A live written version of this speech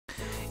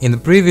In the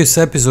previous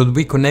episode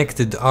we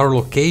connected our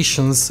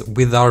locations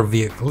with our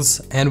vehicles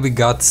and we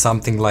got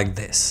something like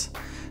this.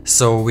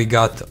 So we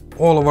got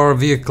all of our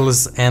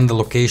vehicles and the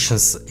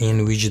locations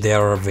in which they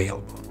are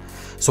available.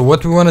 So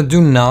what we want to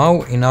do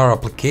now in our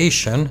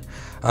application,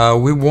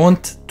 we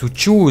want to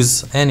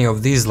choose any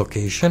of these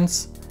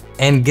locations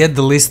and get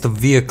the list of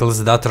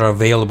vehicles that are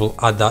available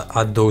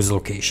at those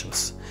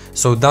locations.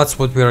 So that's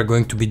what we are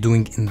going to be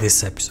doing in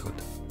this episode.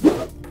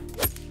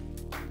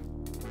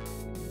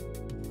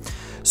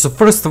 So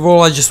first of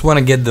all, I just want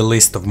to get the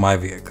list of my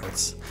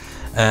vehicles.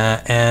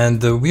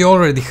 We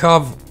already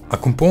have a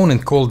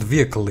component called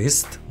vehicle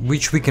list,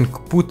 which we can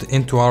put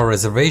into our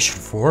reservation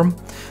form.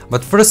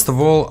 But first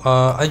of all,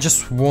 I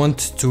just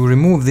want to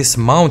remove this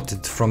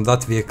mounted from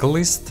that vehicle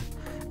list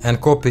and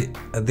copy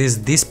this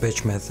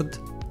dispatch method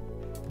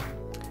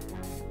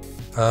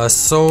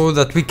so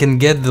that we can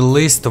get the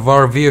list of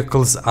our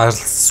vehicles as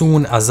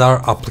soon as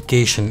our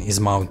application is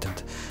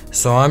mounted.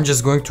 So I'm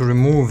just going to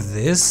remove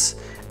this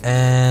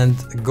and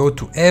go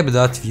to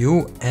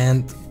app.vue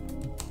and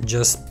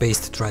just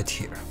paste it right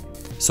here.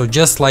 So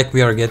just like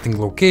we are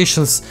getting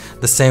locations,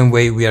 the same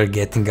way we are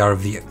getting our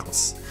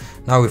vehicles.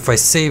 Now if I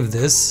save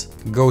this,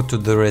 go to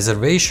the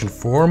reservation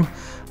form,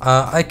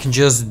 I can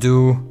just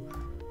do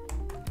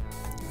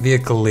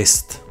vehicle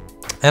list.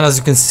 And as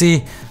you can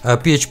see,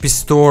 PHP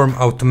Storm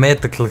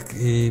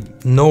automatically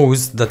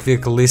knows that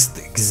vehicle list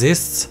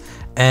exists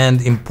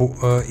and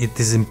it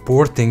is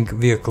importing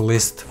vehicle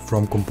list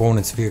from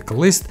components vehicle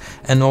list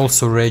and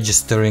also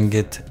registering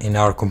it in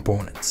our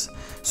components.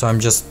 So I'm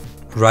just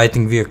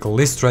writing vehicle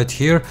list right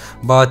here,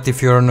 but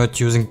if you are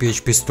not using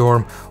PHP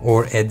Storm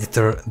or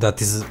editor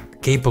that is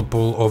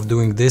capable of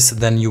doing this,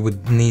 then you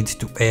would need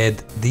to add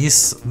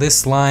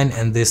this line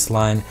and this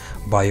line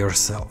by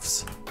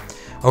yourselves.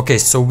 Okay,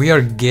 so we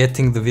are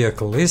getting the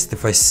vehicle list.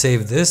 If I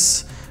save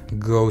this,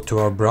 go to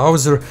our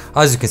browser,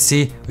 as you can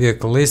see,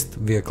 vehicle list,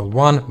 vehicle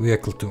 1,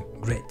 vehicle 2,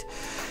 great.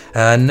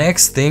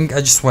 Next thing,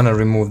 I just want to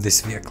remove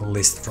this vehicle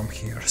list from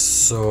here.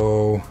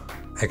 So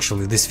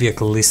actually this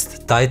vehicle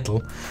list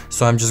title.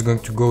 So I'm just going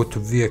to go to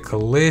vehicle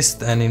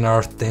list and in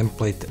our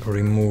template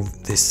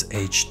remove this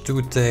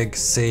h2 tag,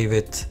 save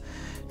it,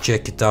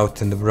 check it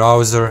out in the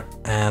browser,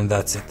 and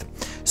that's it.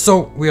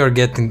 So we are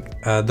getting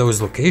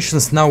those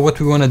locations. Now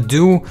what we want to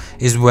do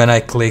is when I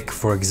click,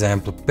 for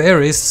example,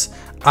 Paris,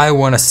 I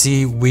want to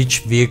see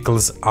which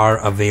vehicles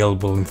are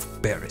available in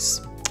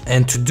Paris.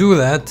 And to do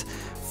that,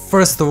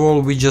 first of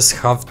all, we just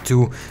have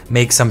to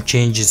make some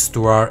changes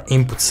to our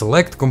input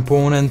select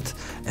component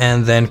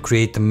and then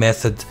create a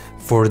method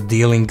for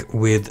dealing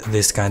with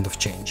this kind of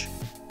change.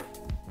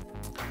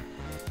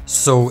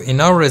 So in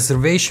our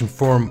reservation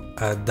form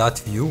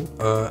 .vue,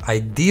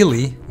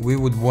 ideally we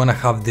would want to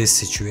have this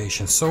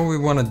situation. So we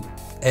want to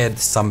add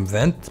some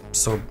event,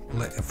 so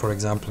for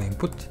example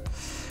input,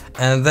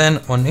 and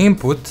then on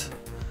input,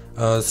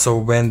 so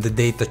when the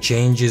data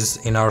changes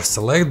in our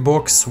select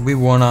box, we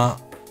want to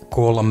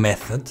call a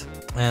method,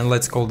 and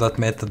let's call that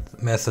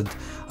method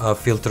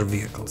filter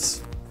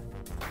vehicles.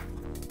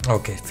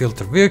 Okay,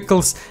 filter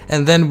vehicles,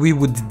 and then we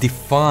would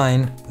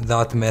define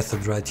that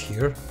method right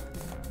here,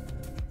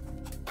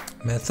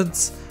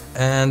 methods,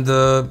 and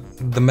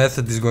the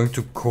method is going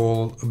to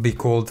be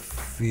called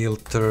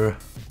filter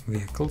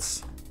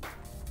vehicles,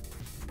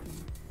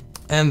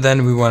 and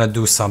then we want to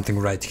do something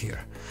right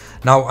here.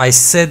 Now I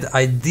said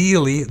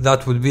ideally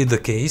that would be the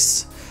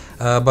case,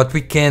 but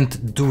we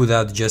can't do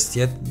that just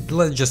yet.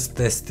 Let's just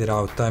test it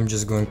out. I'm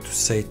just going to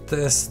say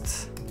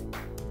test.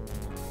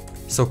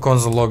 So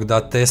console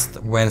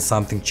log.test when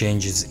something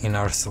changes in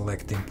our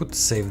select input.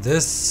 Save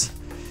this,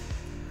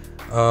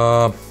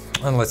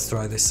 and let's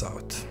try this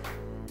out.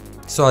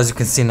 So as you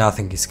can see,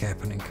 nothing is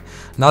happening.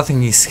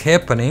 Nothing is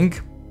happening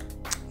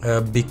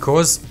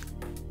because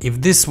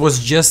if this was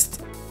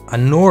just a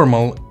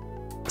normal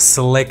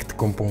select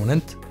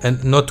component,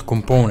 and not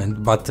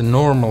component, but a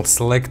normal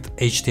select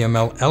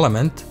HTML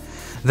element,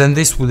 then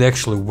this would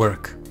actually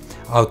work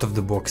out of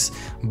the box.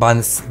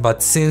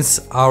 But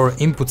since our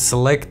input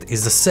select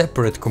is a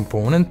separate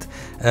component,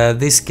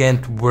 this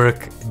can't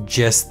work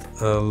just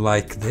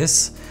like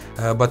this.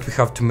 But we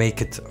have to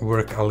make it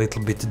work a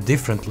little bit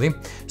differently.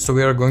 So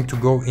we are going to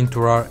go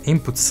into our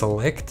input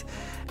select,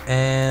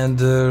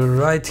 and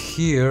right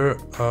here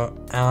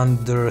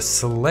under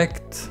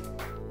select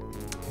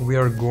we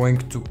are going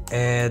to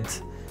add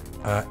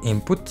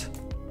input.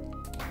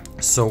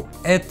 So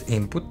add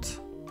input.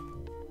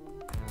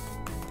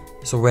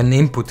 So when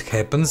input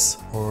happens,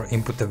 or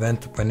input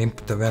event, when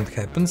input event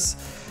happens,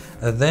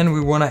 then we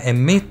want to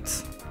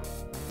emit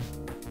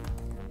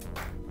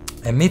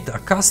a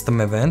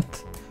custom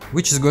event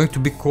which is going to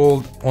be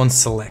called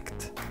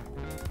onSelect.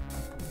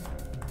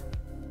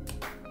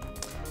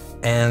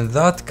 And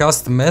that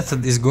custom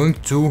method is going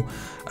to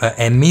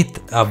emit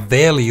a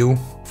value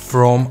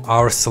from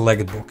our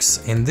select box.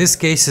 In this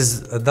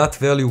case, that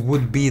value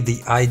would be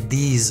the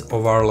IDs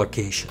of our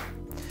location.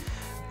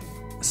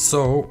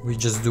 So we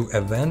just do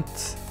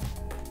event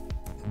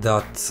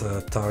dot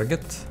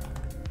target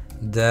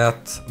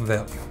that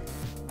value.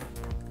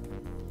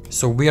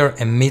 So we are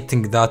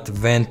emitting that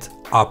event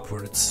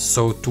upwards,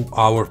 so to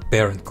our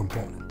parent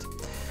component.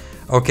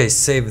 Okay,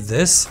 save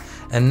this.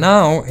 And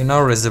now in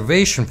our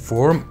reservation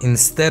form,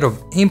 instead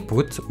of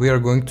input, we are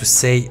going to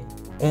say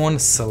on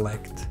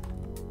select.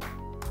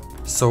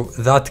 So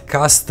that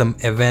custom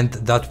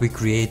event that we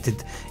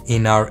created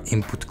in our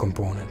input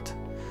component.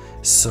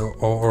 So,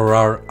 or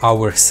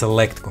our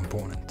select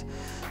component.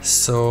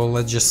 So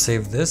let's just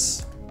save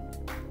this.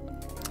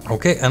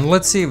 Okay, and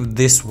let's see if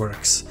this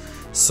works.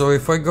 So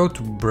if I go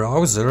to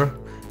browser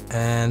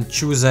and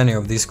choose any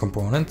of these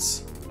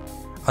components,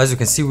 as you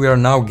can see, we are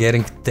now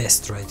getting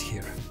test right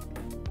here.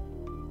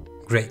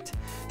 Great.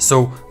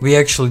 So we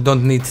actually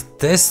don't need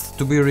test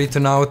to be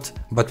written out,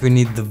 but we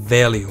need the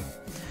value.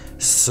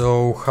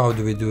 So how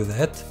do we do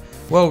that?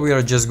 Well, we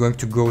are just going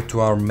to go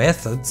to our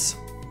methods,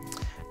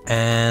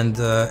 and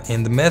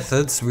in the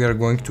methods we are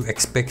going to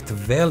expect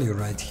value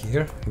right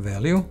here,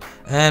 value,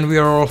 and we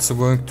are also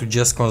going to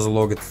just console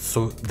log it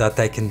so that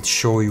I can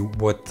show you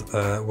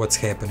what's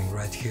happening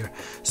right here.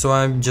 So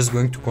I'm just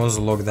going to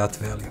console log that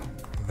value.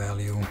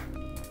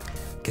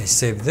 Okay,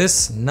 save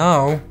this.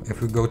 Now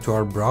if we go to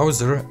our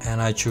browser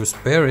and I choose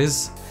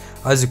Paris,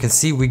 as you can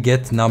see, we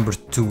get number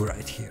 2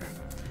 right here.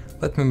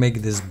 Let me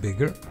make this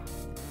bigger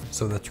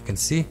so that you can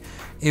see.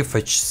 If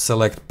I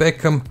select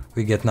Peckham,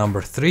 we get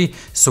number 3.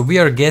 So we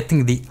are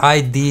getting the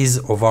IDs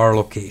of our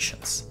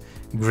locations.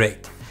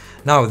 Great.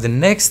 Now the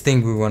next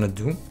thing we want to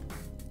do,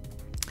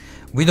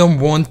 we don't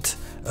want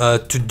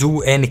to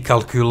do any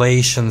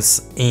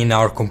calculations in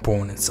our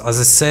components. As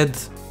I said,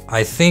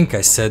 I think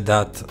I said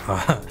that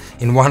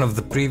in one of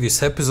the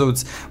previous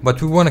episodes, but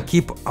we want to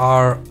keep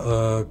our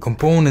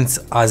components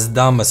as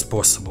dumb as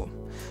possible.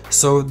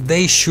 So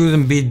they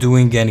shouldn't be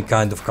doing any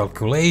kind of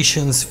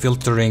calculations,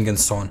 filtering and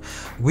so on.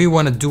 We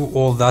want to do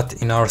all that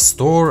in our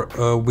store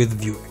with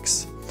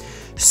Vuex.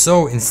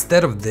 So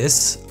instead of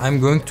this,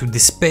 I'm going to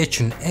dispatch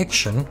an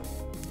action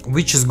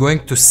which is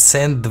going to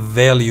send the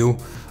value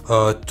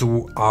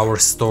to our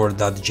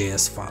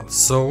store.js file.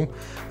 So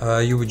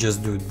you would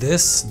just do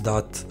this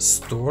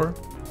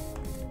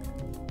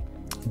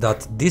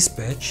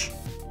 .store.dispatch,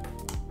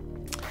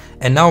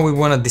 and now we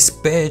want to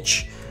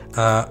dispatch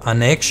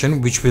an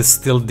action which we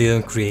still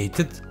didn't create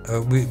it,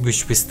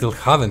 which we still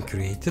haven't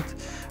created,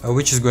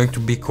 which is going to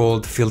be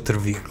called filter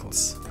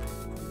vehicles.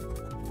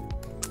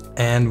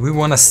 And we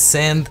want to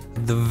send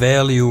the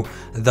value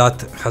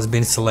that has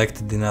been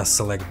selected in a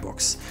select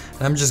box.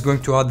 And I'm just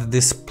going to add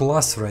this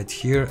plus right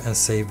here and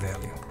say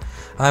value.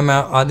 I'm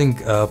adding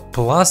a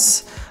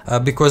plus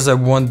because I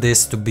want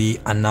this to be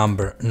a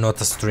number,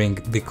 not a string,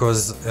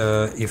 because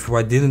if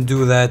I didn't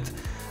do that,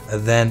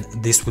 then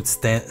this would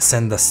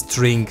send a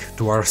string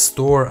to our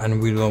store,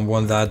 and we don't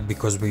want that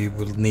because we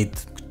will need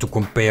to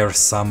compare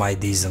some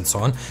IDs and so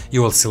on.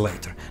 You will see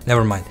later.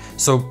 Never mind.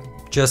 So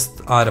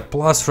just add a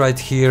plus right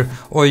here,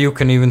 or you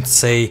can even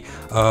say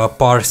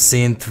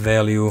parseInt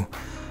value,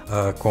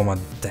 comma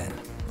 10,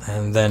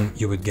 and then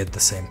you would get the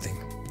same thing.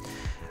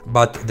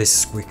 But this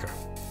is quicker.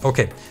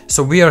 Okay,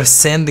 so we are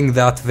sending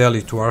that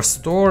value to our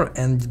store,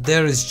 and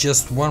there is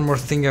just one more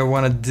thing I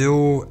want to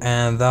do,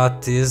 and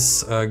that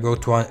is go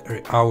to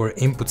our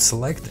input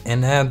select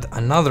and add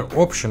another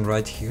option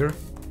right here,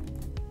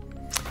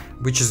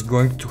 which is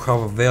going to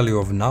have a value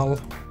of null.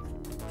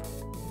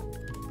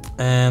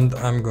 And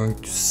I'm going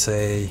to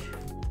say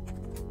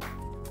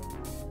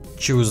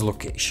choose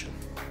location.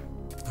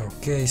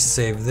 Okay,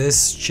 save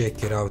this,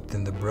 check it out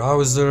in the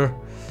browser,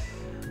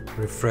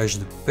 refresh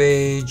the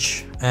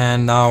page,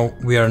 and now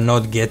we are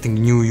not getting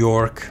New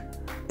York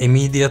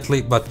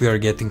immediately, but we are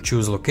getting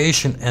choose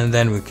location, and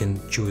then we can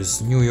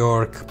choose New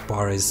York,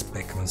 Paris,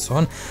 Peckham and so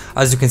on.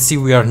 As you can see,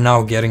 we are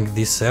now getting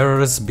these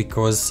errors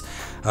because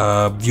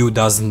Vue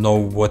doesn't know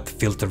what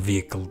filter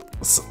vehicle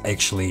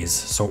actually is,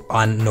 so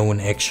unknown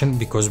action,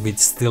 because we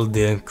still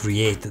didn't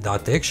create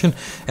that action,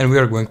 and we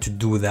are going to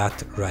do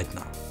that right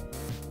now.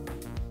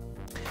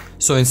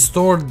 So in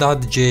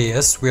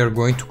store.js we are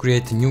going to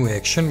create a new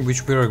action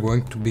which we are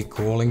going to be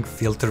calling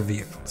filter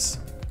vehicles,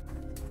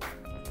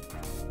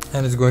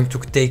 and it's going to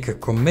take a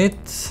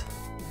commit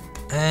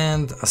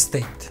and a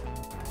state.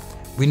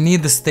 We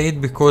need the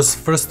state because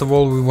first of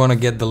all we want to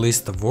get the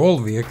list of all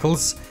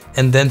vehicles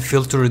and then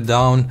filter it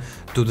down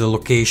to the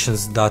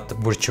locations that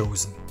were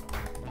chosen.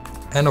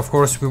 And of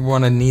course we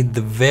want to need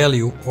the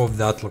value of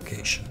that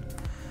location.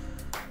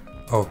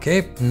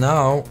 Okay,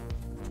 now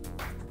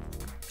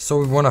so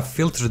we want to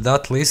filter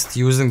that list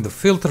using the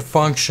filter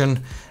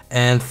function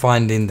and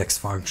find index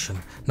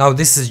function. Now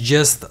this is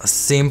just a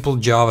simple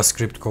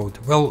JavaScript code.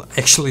 Well,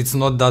 actually it's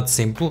not that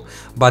simple,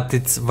 but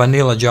it's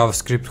vanilla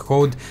JavaScript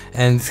code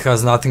and it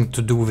has nothing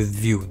to do with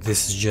Vue.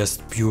 This is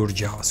just pure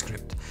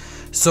JavaScript.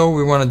 So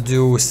we want to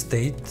do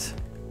state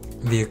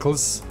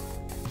vehicles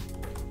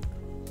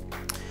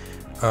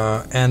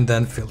and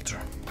then filter.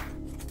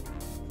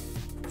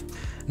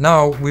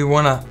 Now we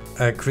want to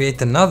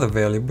create another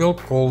variable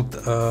called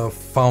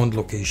found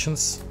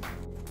locations,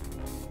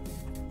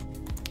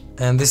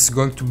 and this is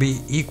going to be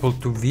equal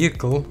to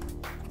vehicle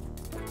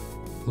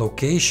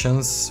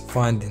locations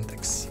find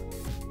index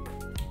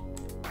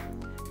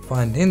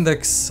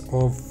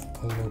of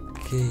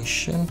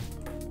location.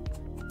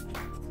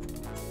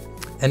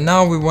 And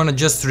now we want to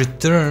just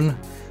return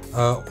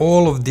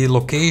all of the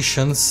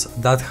locations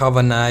that have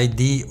an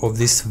ID of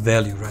this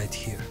value right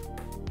here.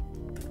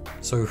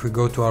 So if we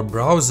go to our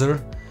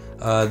browser,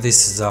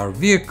 this is our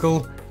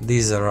vehicle,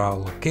 these are our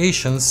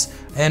locations,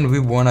 and we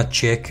want to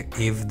check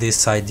if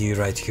this ID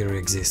right here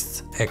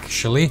exists.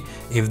 Actually,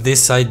 if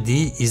this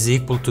ID is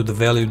equal to the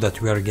value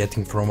that we are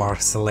getting from our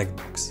select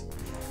box.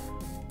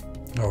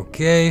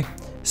 Okay,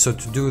 so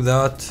to do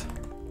that,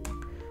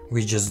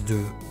 we just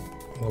do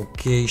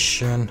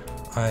location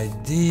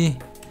ID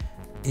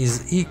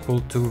is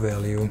equal to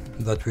value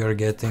that we are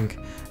getting,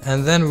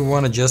 and then we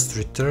want to just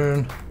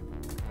return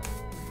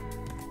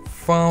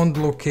found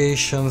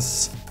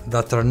locations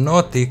that are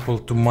not equal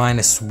to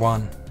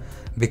 -1,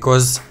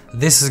 because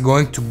this is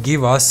going to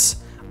give us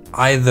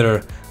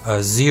either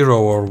a 0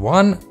 or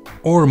 1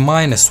 or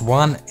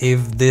 -1 if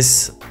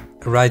this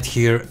right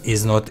here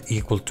is not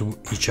equal to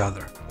each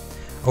other.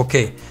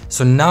 Okay,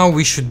 so now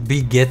we should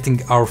be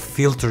getting our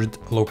filtered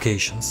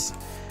locations.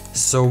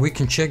 So we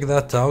can check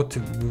that out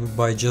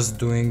by just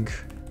doing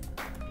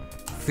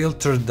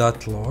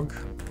filter.log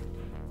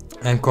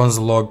and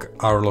console log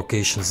our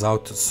locations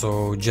out,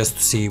 so just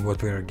to see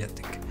what we are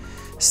getting.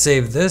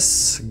 Save this,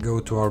 go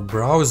to our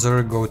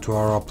browser, go to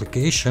our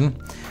application,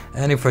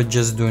 and if I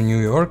just do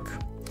New York,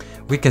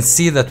 we can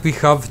see that we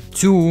have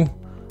two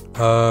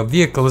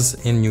vehicles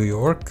in New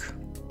York.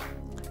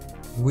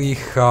 We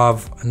have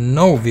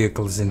no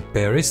vehicles in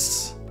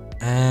Paris,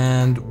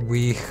 and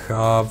we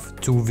have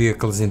two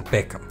vehicles in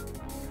Peckham.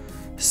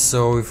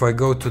 So if I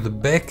go to the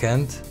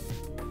backend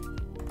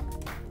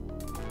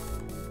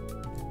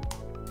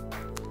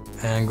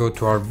and go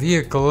to our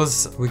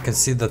vehicles, we can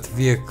see that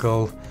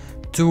vehicle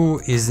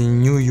 2 is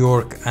in New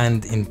York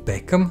and in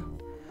Peckham,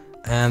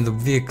 and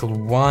vehicle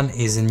 1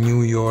 is in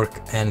New York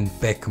and in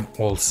Peckham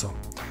also.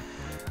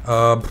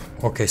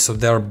 Okay, so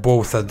they are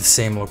both at the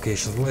same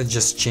locations. Let's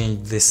just change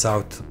this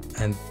out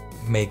and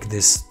make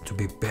this to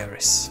be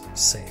Paris.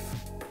 Save.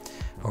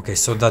 Okay,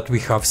 so that we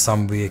have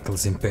some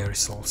vehicles in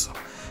Paris also.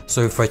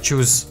 So if I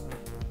choose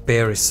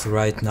Paris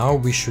right now,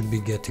 we should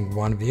be getting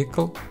one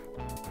vehicle.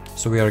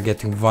 So we are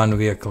getting one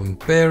vehicle in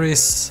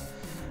Paris,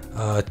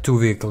 two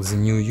vehicles in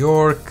New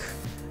York,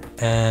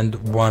 and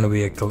one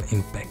vehicle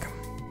in Peckham.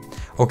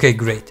 Okay,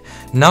 great.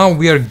 Now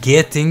we are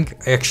getting,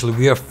 actually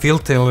we are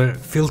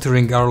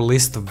filtering our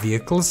list of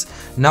vehicles.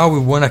 Now we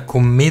want to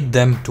commit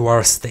them to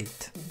our state.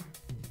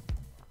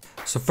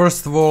 So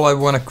first of all, I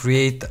want to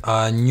create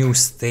a new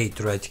state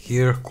right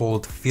here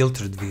called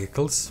filtered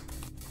vehicles,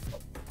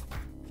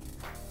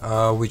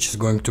 which is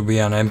going to be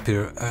an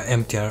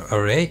empty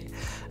array.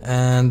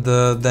 And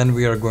then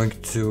we are going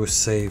to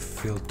say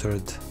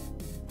filtered.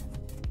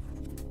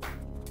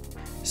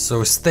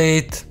 So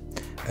state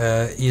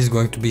is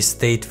going to be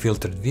state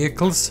filtered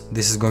vehicles.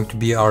 This is going to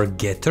be our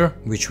getter,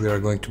 which we are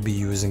going to be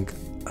using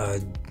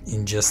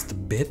in just a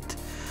bit.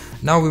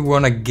 Now we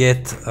want to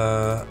get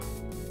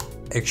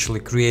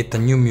actually create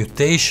a new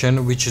mutation,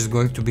 which is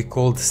going to be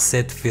called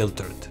set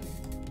filtered,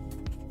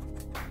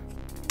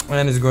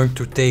 and it's going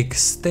to take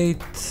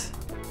state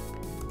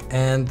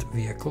and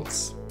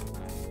vehicles,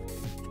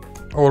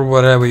 or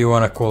whatever you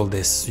want to call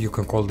this. You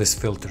can call this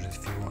filtered if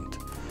you want.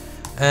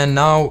 And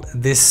now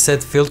this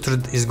set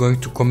filtered is going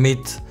to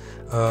commit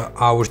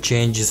our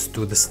changes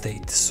to the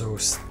state. So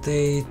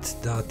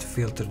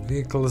state.filtered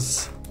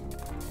vehicles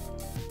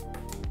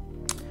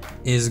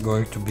is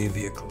going to be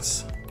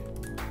vehicles.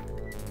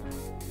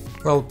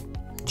 Well,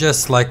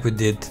 just like we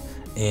did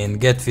in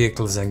get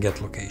vehicles and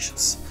get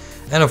locations.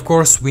 And of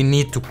course we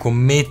need to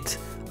commit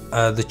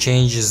the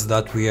changes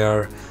that we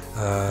are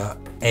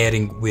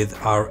adding with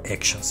our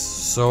actions.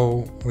 So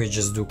we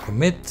just do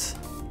commit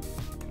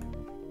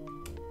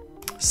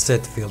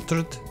set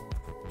filtered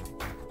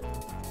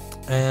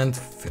and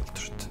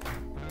filtered.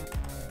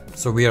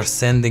 So we are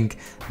sending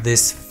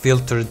this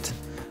filtered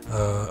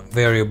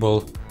variable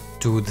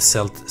to the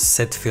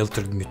set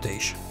filtered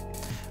mutation.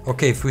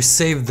 Okay, if we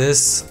save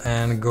this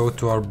and go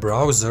to our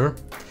browser,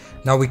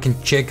 now we can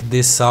check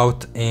this out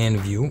in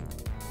Vue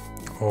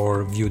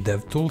or Vue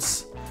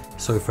DevTools.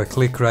 So if I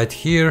click right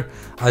here,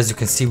 as you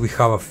can see, we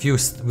have few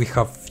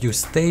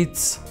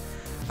states,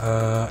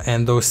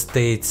 and those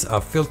states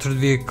are filtered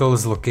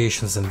vehicles,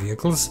 locations, and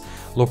vehicles.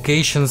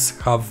 Locations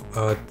have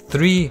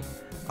 3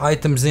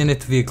 items in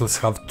it, vehicles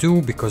have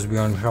 2 because we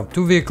only have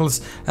 2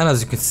 vehicles, and as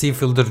you can see,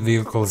 filtered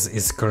vehicles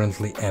is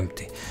currently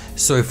empty.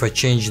 So if I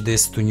change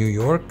this to New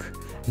York,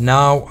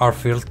 now our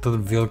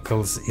filtered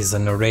vehicles is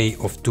an array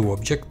of 2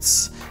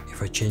 objects.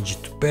 If I change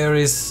it to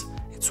Paris,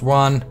 it's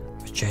 1.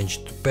 If I change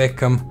it to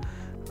Peckham,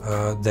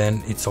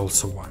 then it's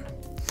also 1.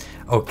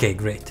 Okay,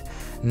 great.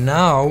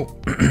 Now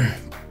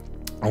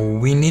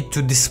we need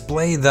to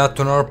display that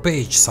on our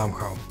page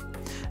somehow.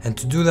 And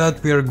to do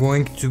that, we are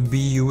going to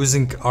be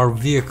using our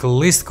vehicle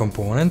list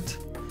component.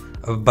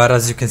 But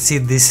as you can see,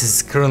 this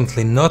is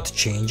currently not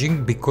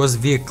changing because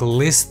vehicle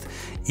list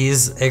is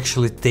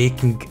actually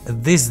taking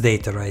this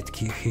data right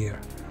here.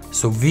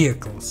 So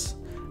vehicles,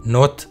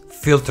 not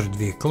filtered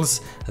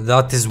vehicles.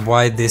 That is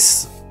why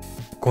this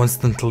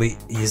constantly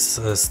is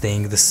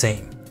staying the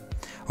same.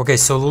 Okay,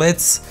 so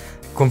let's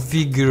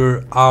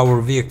configure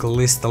our vehicle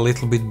list a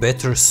little bit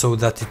better so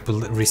that it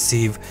will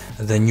receive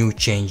the new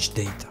change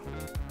data.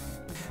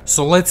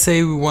 So let's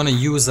say we want to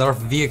use our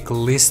vehicle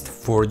list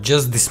for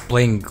just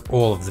displaying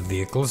all of the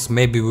vehicles.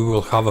 Maybe we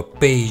will have a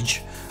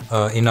page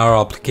in our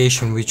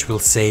application which will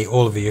say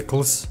all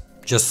vehicles,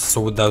 just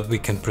so that we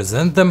can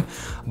present them,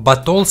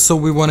 but also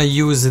we want to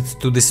use it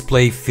to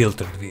display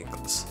filtered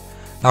vehicles.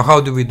 Now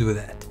how do we do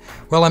that?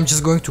 Well, I'm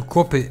just going to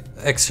copy,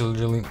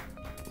 actually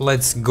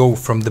let's go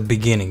from the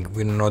beginning.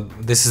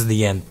 This is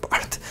the end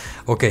part.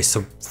 Okay,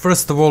 so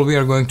first of all we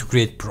are going to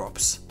create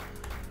props.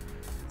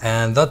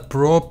 And that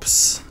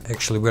props,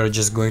 actually we are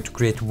just going to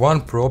create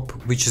one prop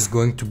which is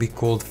going to be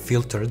called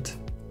filtered.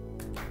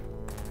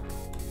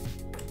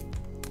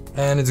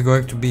 And it's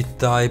going to be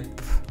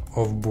type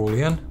of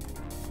boolean.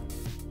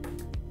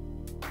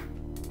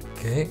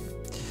 Okay.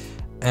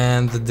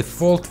 And the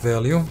default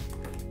value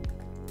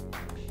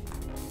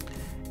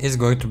is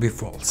going to be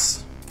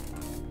false.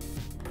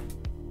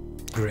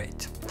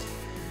 Great.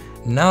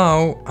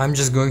 Now I'm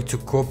just going to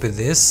copy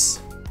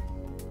this,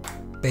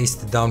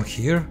 paste it down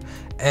here,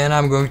 and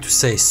I'm going to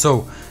say,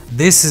 so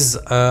this is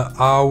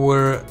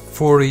our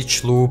for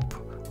each loop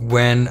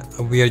when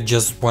we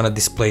just want to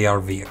display our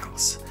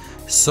vehicles.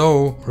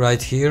 So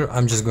right here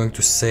I'm just going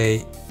to say,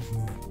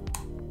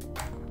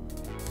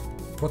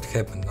 what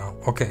happened now?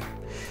 Okay,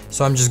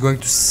 so I'm just going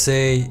to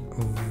say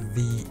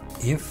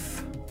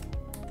if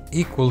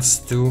equals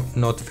to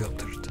not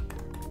filtered.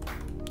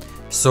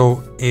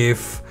 So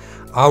if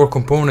our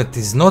component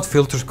is not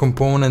filtered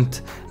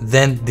component,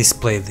 then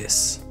display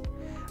this.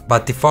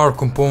 But if our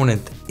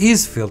component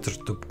is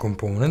filtered to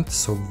component,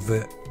 so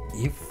the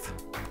if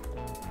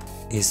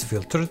is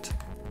filtered,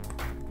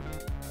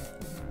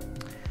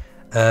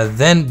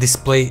 then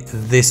display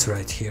this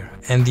right here.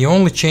 And the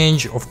only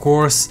change, of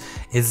course,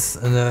 is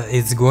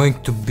it's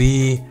going to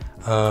be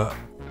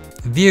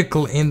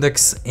vehicle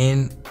index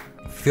in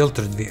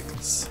filtered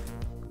vehicles,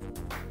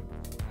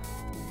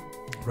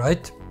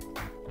 right?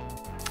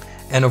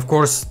 And of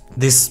course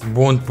this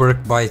won't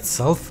work by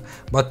itself,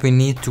 but we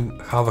need to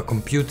have a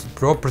computed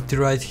property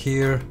right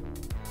here,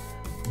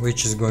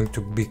 which is going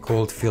to be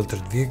called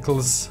filtered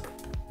vehicles,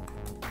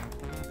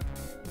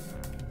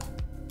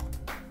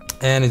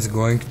 and it's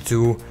going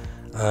to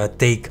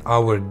take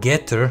our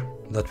getter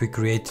that we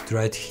created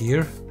right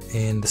here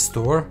in the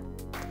store,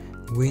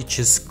 which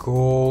is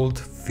called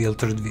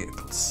filtered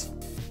vehicles,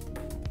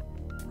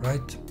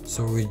 right?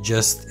 So we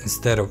just,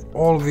 instead of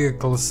all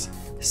vehicles,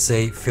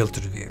 say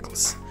filtered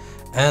vehicles.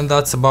 And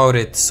that's about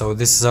it. So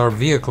this is our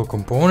vehicle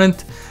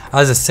component.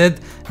 As I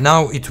said,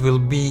 now it will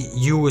be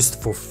used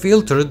for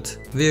filtered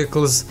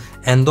vehicles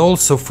and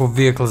also for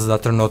vehicles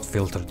that are not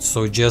filtered,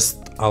 so just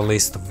a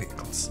list of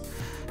vehicles.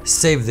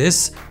 Save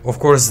this. Of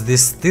course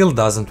this still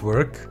doesn't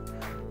work,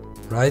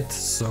 right?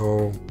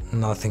 So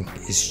nothing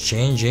is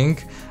changing.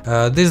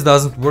 This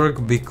doesn't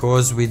work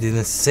because we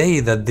didn't say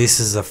that this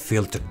is a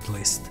filtered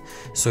list.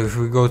 So if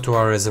we go to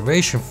our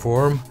reservation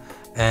form,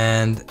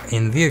 and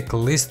in vehicle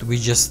list we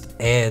just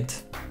add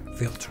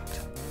filtered.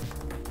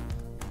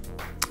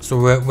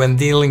 So when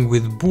dealing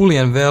with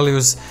boolean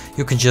values,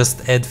 you can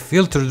just add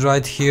filtered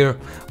right here,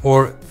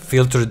 or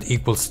filtered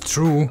equals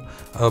true,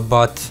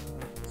 but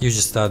you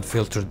just add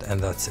filtered and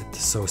that's it.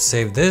 So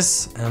save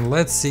this and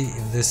let's see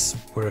if this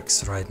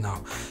works right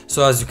now.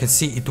 So as you can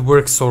see, it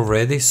works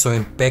already. So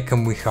in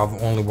Peckham we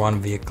have only one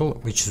vehicle,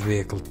 which is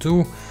vehicle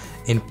 2.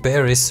 In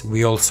Paris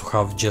we also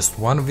have just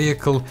one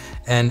vehicle,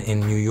 and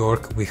in New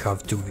York we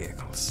have 2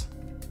 vehicles,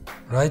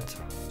 right?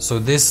 So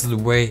this is the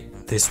way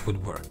this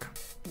would work.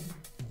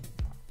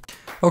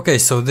 Okay,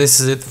 so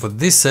this is it for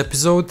this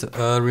episode.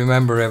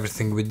 Remember,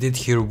 everything we did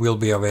here will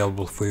be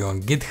available for you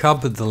on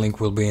GitHub. The link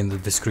will be in the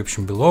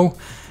description below.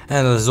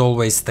 And as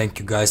always, thank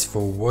you guys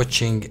for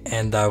watching,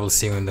 and I will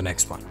see you in the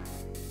next one.